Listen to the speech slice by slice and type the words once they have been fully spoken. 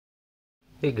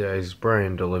Hey guys,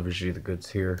 Brian delivers you the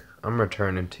goods here. I'm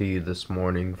returning to you this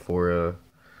morning for a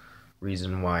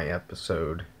Reason Why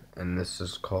episode, and this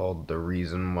is called The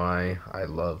Reason Why I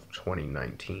Love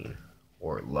 2019,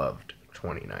 or Loved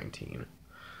 2019.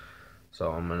 So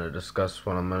I'm going to discuss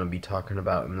what I'm going to be talking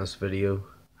about in this video,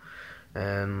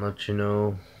 and let you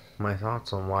know my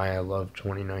thoughts on why I love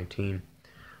 2019.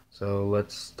 So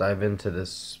let's dive into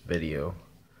this video,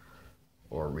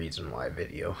 or Reason Why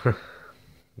video.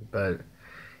 But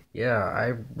yeah,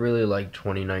 I really like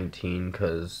 2019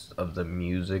 because of the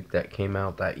music that came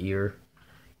out that year.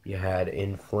 You had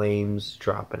In Flames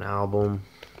drop an album.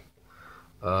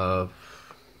 Andy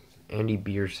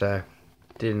Biersack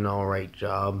did an alright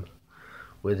job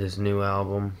with his new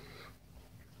album.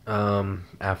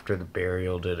 After the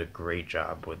Burial did a great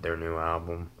job with their new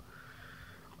album.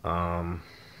 Crown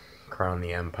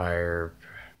the Empire,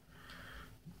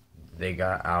 they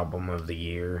got Album of the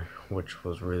Year, which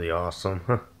was really awesome.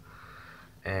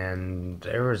 And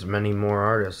there was many more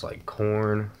artists like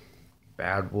Korn,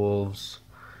 Bad Wolves,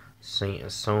 Saint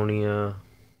Asonia,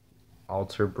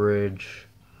 Alter Bridge,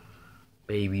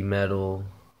 Baby Metal,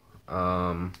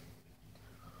 who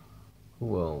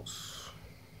else?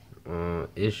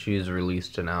 Issues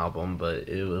released an album, but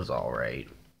it was alright.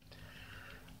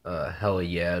 Hell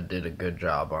Yeah did a good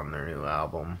job on their new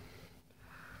album.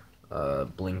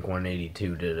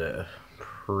 Blink-182 did a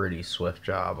pretty swift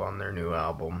job on their new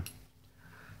album.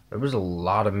 There was a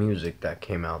lot of music that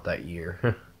came out that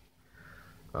year.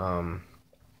 Bring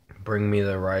Me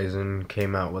the Horizon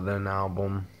came out with an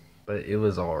album, but it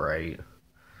was alright.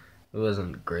 It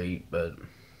wasn't great, but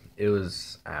it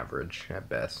was average at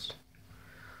best.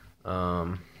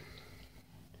 But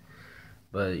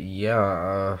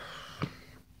yeah,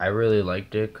 I really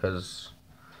liked it because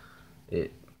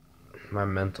my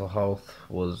mental health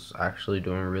was actually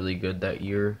doing really good that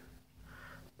year.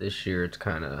 This year it's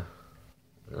kind of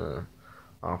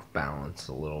off balance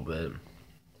a little bit.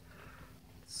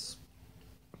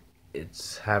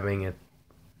 It's having it.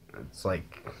 It's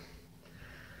like,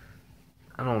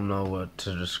 I don't know what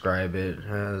to describe it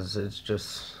as. It's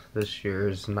just this year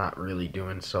is not really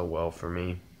doing so well for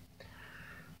me.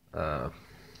 And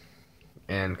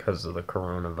because of the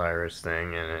coronavirus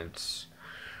thing, and it's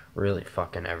really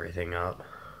fucking everything up.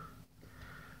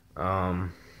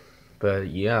 But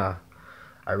yeah,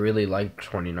 I really liked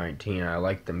 2019. I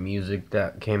liked the music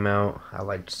that came out. I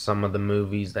liked some of the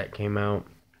movies that came out.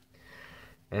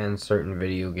 And certain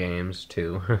video games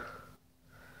too.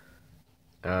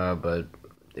 But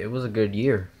it was a good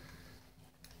year.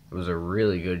 It was a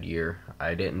really good year.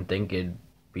 I didn't think it'd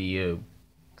be a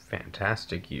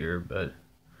fantastic year, but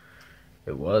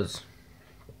it was.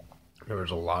 There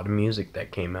was a lot of music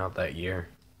that came out that year.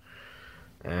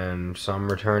 And some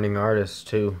returning artists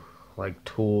too, like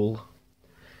Tool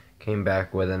came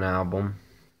back with an album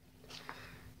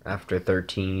after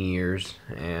 13 years,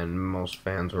 and most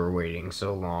fans were waiting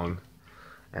so long,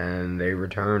 and they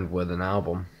returned with an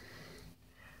album.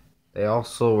 They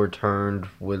also returned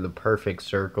with The Perfect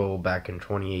Circle back in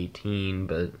 2018,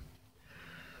 but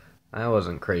I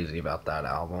wasn't crazy about that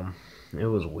album. It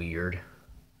was weird,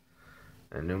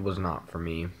 and it was not for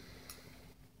me.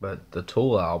 But the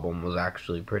Tool album was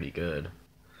actually pretty good.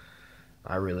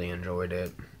 I really enjoyed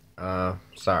it.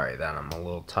 Sorry that I'm a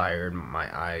little tired. My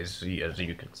eyes, as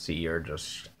you can see, are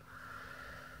just...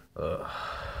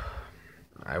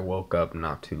 I woke up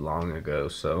not too long ago,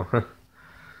 so...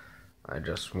 I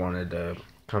just wanted to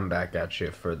come back at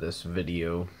you for this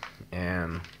video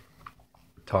and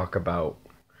talk about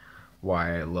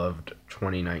why I loved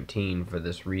 2019 for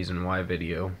this Reason Why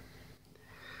video.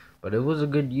 But it was a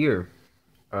good year.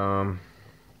 There's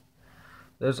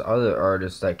other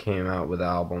artists that came out with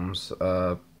albums.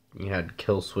 You had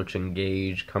Killswitch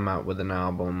Engage come out with an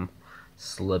album,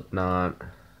 Slipknot,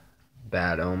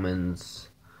 Bad Omens,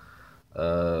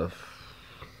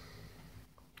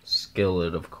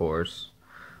 Skillet, of course,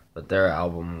 but their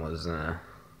album was, it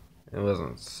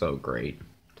wasn't so great.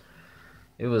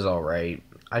 It was alright.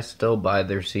 I still buy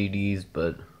their CDs,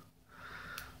 but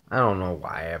I don't know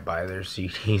why I buy their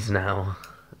CDs now.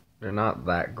 They're not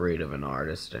that great of an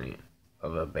artist,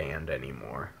 of a band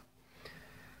anymore.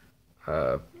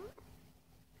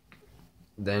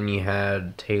 Then you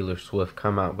had Taylor Swift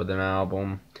come out with an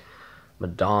album.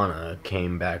 Madonna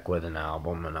came back with an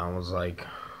album, and I was like,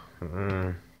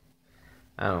 I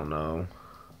don't know.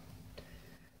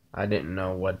 I didn't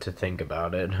know what to think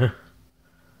about it.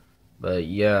 But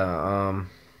yeah,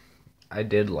 I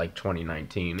did like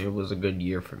 2019. It was a good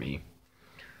year for me.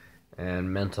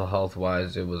 And mental health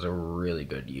wise, it was a really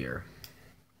good year.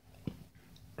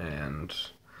 And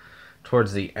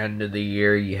towards the end of the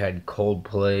year, you had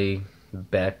Coldplay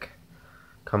Beck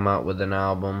come out with an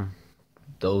album.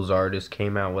 Those artists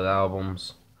came out with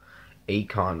albums.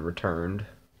 Akon returned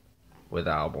with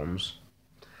albums.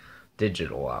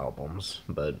 Digital albums,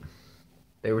 but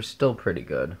they were still pretty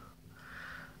good.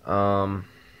 Then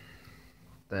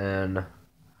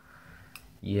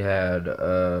you had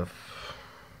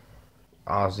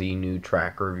Ozzy new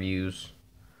track reviews.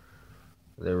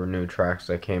 There were new tracks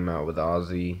that came out with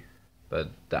Ozzy, but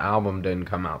the album didn't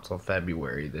come out till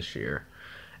February this year,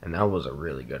 and that was a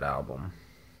really good album.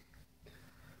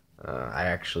 I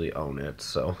actually own it,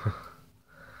 so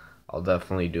I'll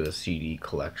definitely do a CD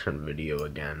collection video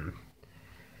again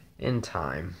in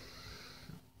time.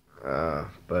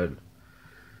 But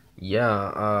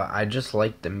yeah, I just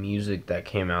liked the music that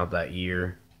came out that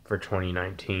year for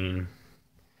 2019.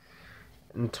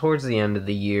 And towards the end of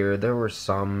the year, there were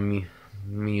some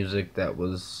music that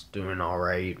was doing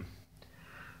alright,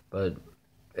 but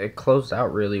it closed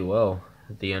out really well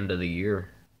at the end of the year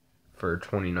for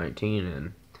 2019,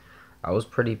 and I was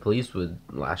pretty pleased with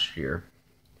last year,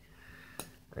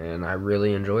 and I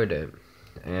really enjoyed it.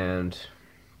 And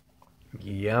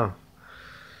yeah,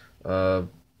 that's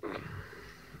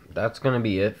gonna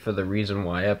be it for the Reason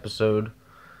Why episode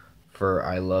for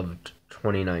I Loved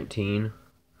 2019.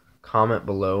 Comment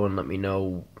below and let me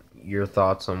know your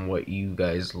thoughts on what you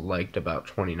guys liked about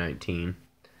 2019.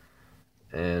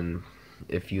 And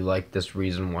if you like this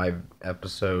Reason Why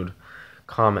episode,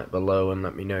 comment below and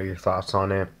let me know your thoughts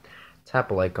on it.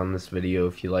 Tap a like on this video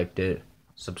if you liked it.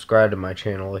 Subscribe to my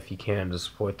channel if you can to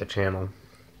support the channel.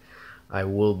 I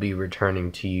will be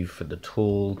returning to you for the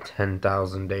Tool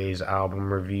 10,000 Days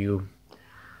album review.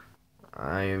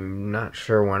 I'm not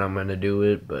sure when I'm going to do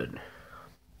it, but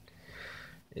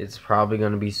it's probably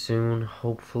going to be soon,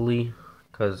 hopefully,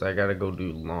 because I got to go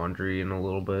do laundry in a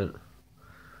little bit.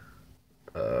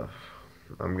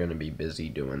 I'm going to be busy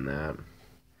doing that.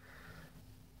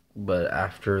 But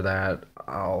after that,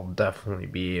 I'll definitely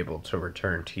be able to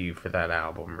return to you for that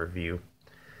album review.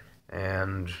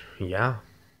 And yeah,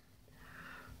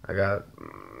 I got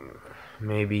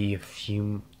maybe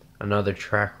another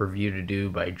track review to do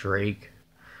by Drake.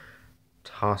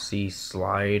 Tossy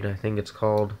Slide, I think it's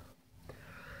called.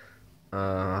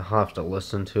 I'll have to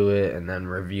listen to it and then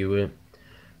review it.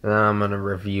 And then I'm going to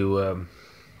review a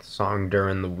song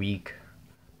during the week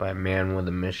by Man with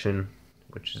a Mission,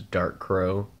 which is Dark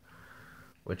Crow,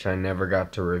 which I never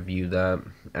got to review that.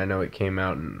 I know it came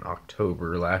out in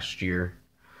October last year,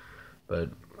 but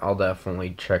I'll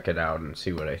definitely check it out and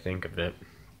see what I think of it.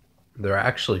 They're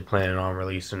actually planning on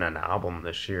releasing an album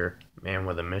this year, Man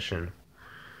with a Mission,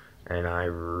 and I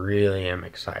really am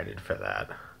excited for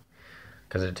that,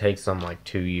 because it takes them like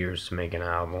 2 years to make an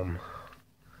album.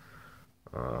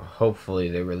 Hopefully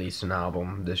they release an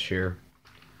album this year.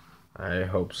 I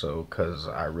hope so, because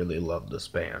I really love this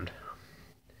band.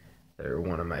 They're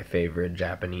one of my favorite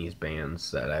Japanese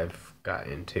bands that I've got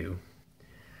into.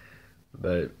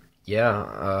 But yeah,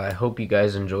 I hope you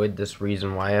guys enjoyed this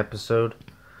Reason Why episode.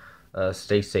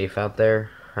 Stay safe out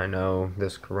there. I know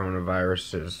this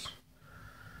coronavirus is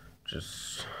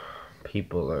just,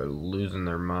 people are losing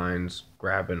their minds,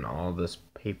 grabbing all this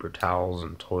paper towels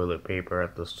and toilet paper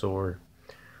at the store.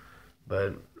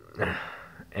 But,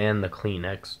 and the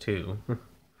Kleenex too.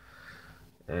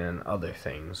 And other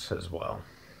things as well.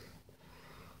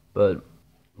 But,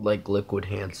 like liquid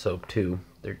hand soap too.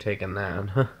 They're taking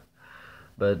that.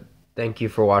 But, thank you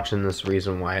for watching this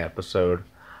Reason Why episode.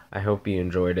 I hope you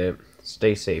enjoyed it.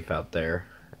 Stay safe out there.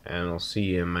 And I'll see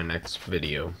you in my next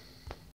video.